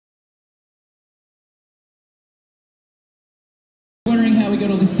how we got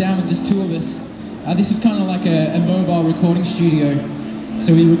all this sound with just two of us. This is kind of like a mobile recording studio.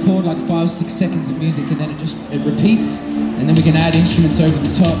 So we record like 5 or 6 seconds of music and then it repeats, and then we can add instruments over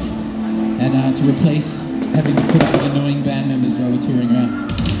the top and to replace having to put up with annoying band members while we're touring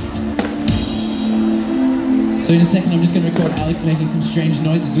around. So in a second I'm just going to record Alex making some strange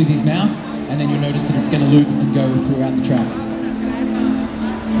noises with his mouth, and then you'll notice that it's going to loop and go throughout the track.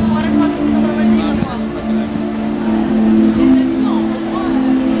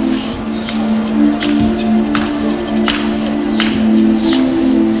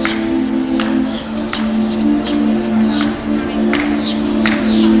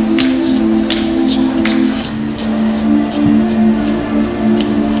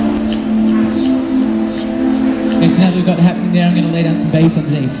 Okay, so now that we've got it happening there, I'm going to lay down some bass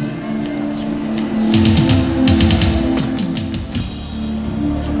underneath.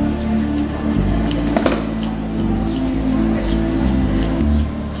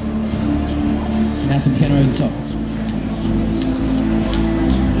 Now some piano over the top.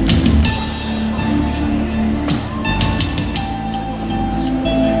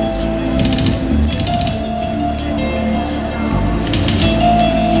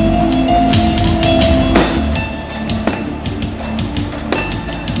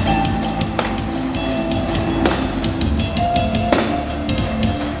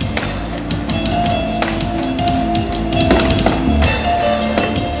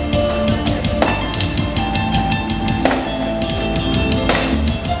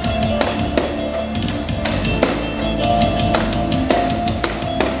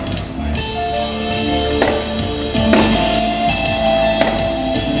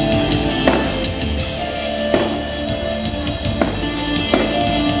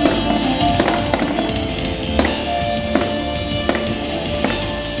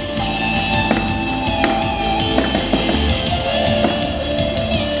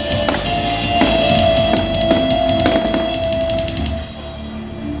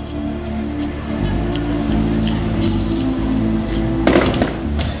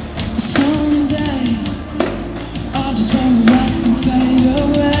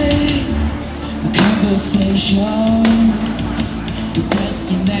 Conversations, the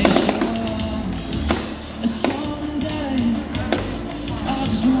destinations. Some days I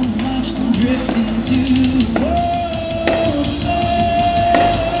just wanna watch them drift into world's space.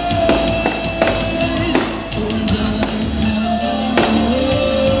 Under the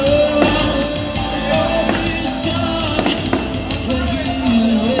covers of the sky, where you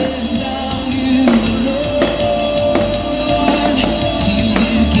went down, you Lord, to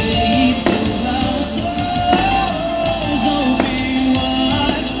the gates of our souls open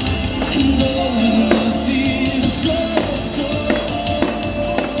wide, and all of the souls.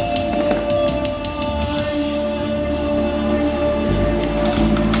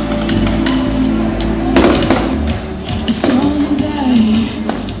 Someday,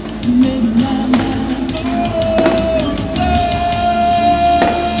 maybe not now.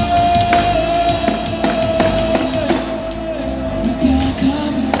 We got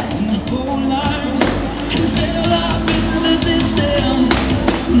covered in the whole lives and sail off into the distance,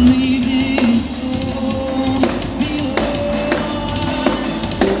 leave this soul behind.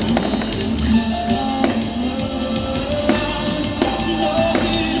 Under the covers of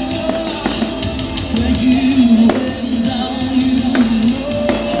the sky, where you went down, you Lord,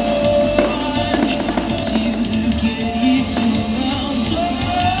 to the gates of our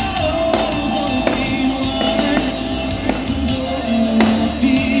souls open wide, and all of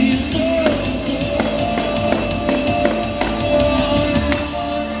these souls.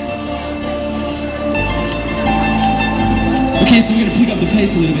 Okay, so we're going to pick up the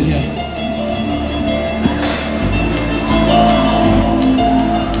pace a little bit here.